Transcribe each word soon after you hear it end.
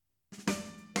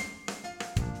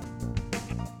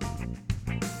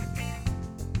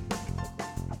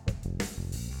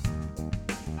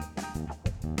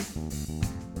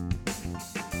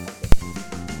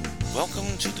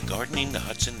Welcome to the Gardening the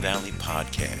Hudson Valley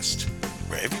podcast,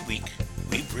 where every week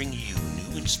we bring you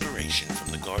new inspiration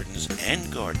from the gardens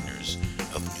and gardeners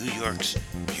of New York's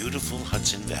beautiful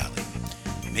Hudson Valley,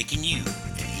 making you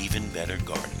an even better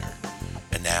gardener.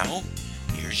 And now,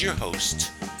 here's your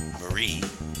host, Marie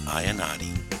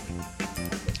Iannotti.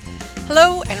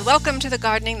 Hello and welcome to the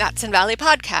Gardening the Hudson Valley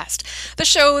podcast, the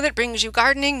show that brings you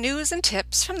gardening news and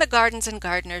tips from the gardens and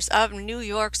gardeners of New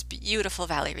York's beautiful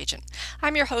Valley region.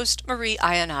 I'm your host, Marie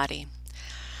Iannotti.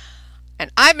 And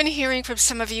I've been hearing from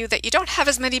some of you that you don't have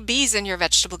as many bees in your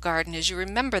vegetable garden as you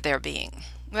remember there being.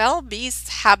 Well, bees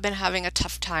have been having a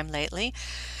tough time lately,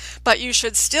 but you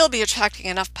should still be attracting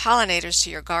enough pollinators to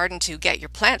your garden to get your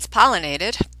plants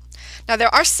pollinated. Now,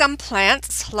 there are some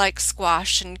plants like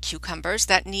squash and cucumbers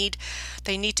that need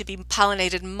to be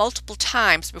pollinated multiple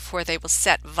times before they will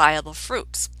set viable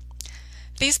fruits.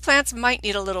 These plants might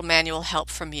need a little manual help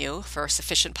from you for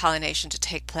sufficient pollination to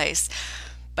take place,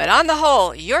 but on the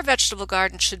whole, your vegetable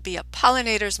garden should be a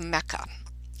pollinator's mecca.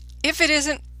 If it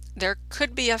isn't, there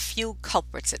could be a few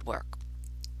culprits at work.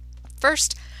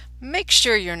 First, make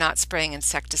sure you're not spraying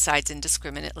insecticides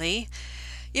indiscriminately.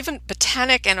 Even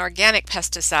botanic and organic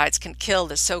pesticides can kill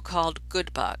the so-called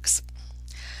good bugs.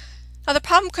 Now, the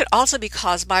problem could also be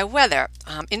caused by weather.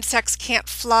 Insects can't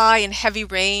fly in heavy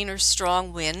rain or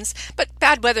strong winds, but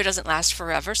bad weather doesn't last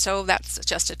forever, so that's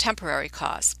just a temporary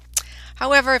cause.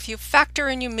 However, if you factor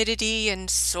in humidity and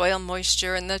soil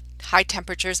moisture and the high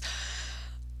temperatures,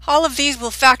 all of these will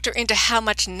factor into how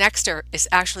much nectar is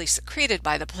actually secreted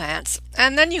by the plants,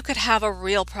 and then you could have a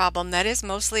real problem that is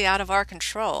mostly out of our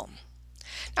control.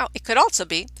 Now, it could also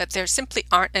be that there simply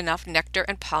aren't enough nectar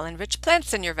and pollen-rich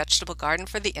plants in your vegetable garden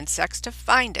for the insects to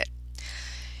find it.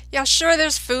 Yeah, sure,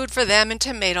 there's food for them in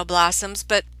tomato blossoms,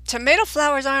 but tomato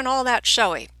flowers aren't all that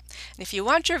showy. And if you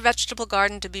want your vegetable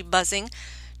garden to be buzzing,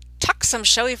 tuck some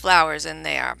showy flowers in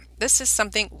there. This is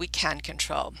something we can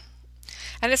control.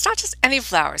 And it's not just any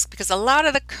flowers, because a lot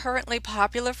of the currently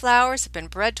popular flowers have been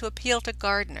bred to appeal to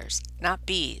gardeners, not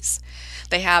bees.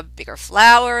 They have bigger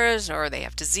flowers, or they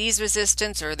have disease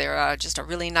resistance, or they're just a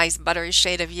really nice buttery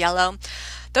shade of yellow.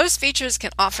 Those features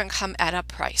can often come at a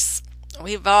price.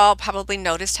 We've all probably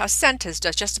noticed how scent has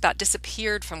just about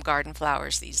disappeared from garden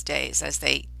flowers these days as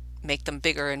they make them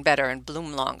bigger and better and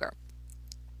bloom longer.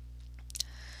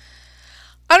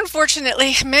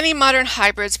 Unfortunately, many modern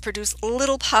hybrids produce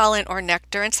little pollen or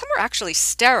nectar, and some are actually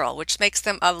sterile, which makes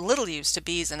them of little use to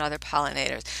bees and other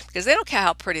pollinators, because they don't care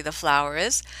how pretty the flower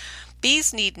is.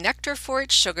 Bees need nectar for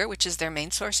its sugar, which is their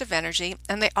main source of energy,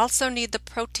 and they also need the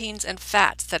proteins and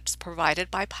fats that's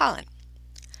provided by pollen.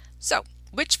 So,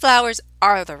 which flowers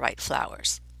are the right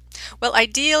flowers? Well,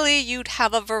 ideally, you'd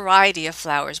have a variety of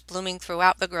flowers blooming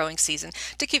throughout the growing season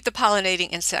to keep the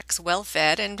pollinating insects well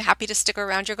fed and happy to stick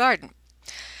around your garden.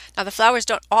 Now, the flowers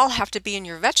don't all have to be in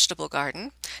your vegetable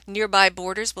garden. Nearby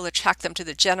borders will attract them to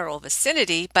the general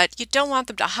vicinity, but you don't want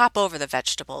them to hop over the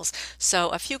vegetables, so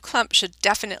a few clumps should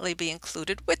definitely be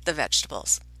included with the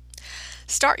vegetables.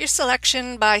 Start your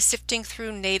selection by sifting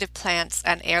through native plants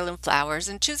and heirloom flowers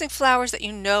and choosing flowers that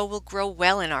you know will grow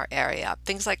well in our area.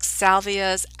 Things like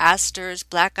salvias, asters,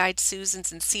 black-eyed Susans,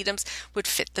 and sedums would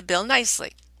fit the bill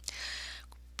nicely,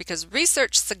 because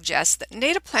research suggests that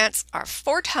native plants are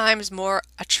 4 times more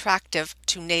attractive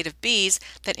to native bees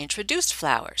than introduced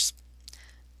flowers.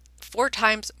 4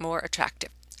 times more attractive.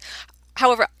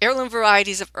 However, heirloom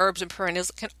varieties of herbs and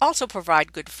perennials can also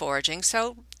provide good foraging,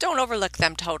 so don't overlook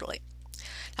them totally.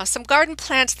 Now, some garden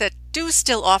plants that do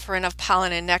still offer enough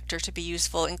pollen and nectar to be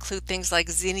useful include things like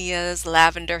zinnias,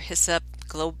 lavender, hyssop,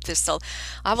 globe thistle.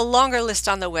 I have a longer list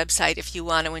on the website if you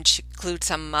want to include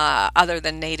some other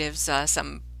than natives,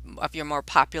 some of your more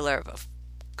popular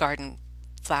garden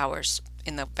flowers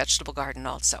in the vegetable garden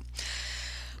also.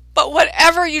 But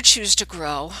whatever you choose to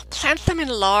grow, plant them in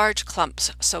large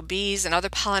clumps so bees and other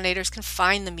pollinators can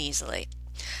find them easily.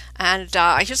 And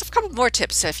here's a couple more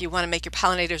tips if you want to make your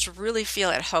pollinators really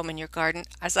feel at home in your garden.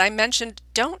 As I mentioned,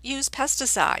 don't use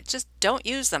pesticides. Just don't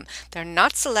use them. They're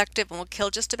not selective and will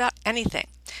kill just about anything.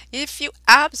 If you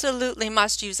absolutely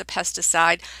must use a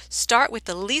pesticide, start with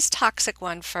the least toxic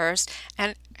one first.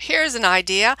 And here's an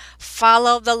idea.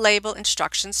 Follow the label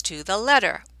instructions to the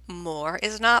letter. More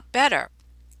is not better.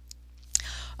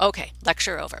 Okay,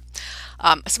 lecture over.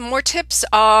 Some more tips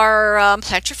are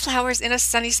plant your flowers in a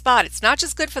sunny spot. It's not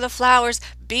just good for the flowers.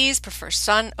 Bees prefer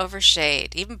sun over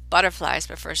shade. Even butterflies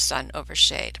prefer sun over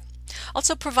shade.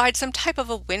 Also provide some type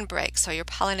of a windbreak so your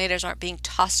pollinators aren't being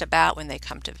tossed about when they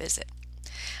come to visit.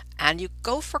 And you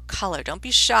go for color. Don't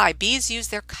be shy. Bees use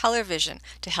their color vision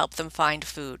to help them find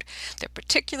food. They're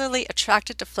particularly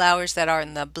attracted to flowers that are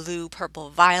in the blue, purple,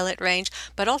 violet range,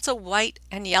 but also white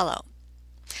and yellow.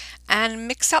 And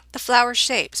mix up the flower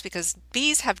shapes because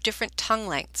bees have different tongue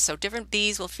lengths, so different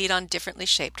bees will feed on differently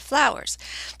shaped flowers.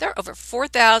 There are over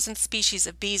 4,000 species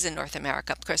of bees in North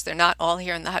America. Of course, they're not all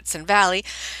here in the Hudson Valley,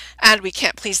 and we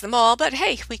can't please them all, but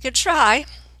hey, we could try.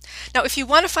 Now, if you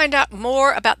want to find out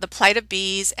more about the plight of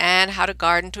bees and how to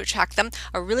garden to attract them,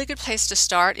 a really good place to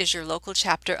start is your local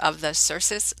chapter of the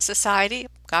Xerces Society.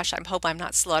 Gosh, I hope I'm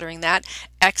not slaughtering that.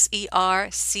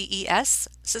 Xerces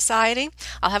Society.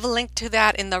 I'll have a link to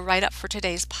that in the write-up for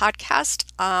today's podcast,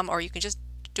 or you can just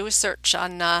do a search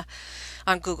on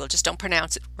Google. Just don't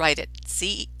pronounce it. Write it.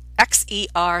 Xerces.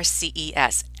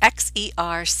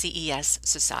 Xerces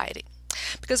Society.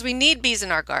 Because we need bees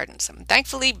in our gardens. And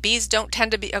thankfully, bees don't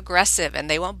tend to be aggressive and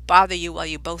they won't bother you while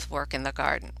you both work in the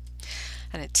garden.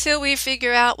 And until we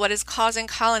figure out what is causing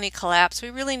colony collapse, we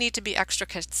really need to be extra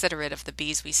considerate of the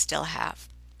bees we still have.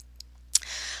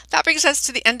 That brings us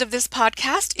to the end of this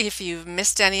podcast. If you've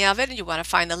missed any of it and you want to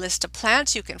find the list of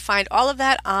plants, you can find all of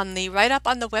that on the write-up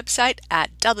on the website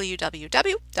at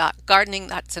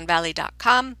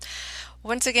www.gardeninghudsonvalley.com.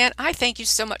 Once again, I thank you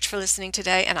so much for listening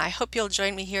today, and I hope you'll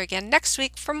join me here again next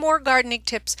week for more gardening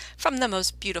tips from the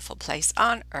most beautiful place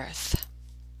on earth.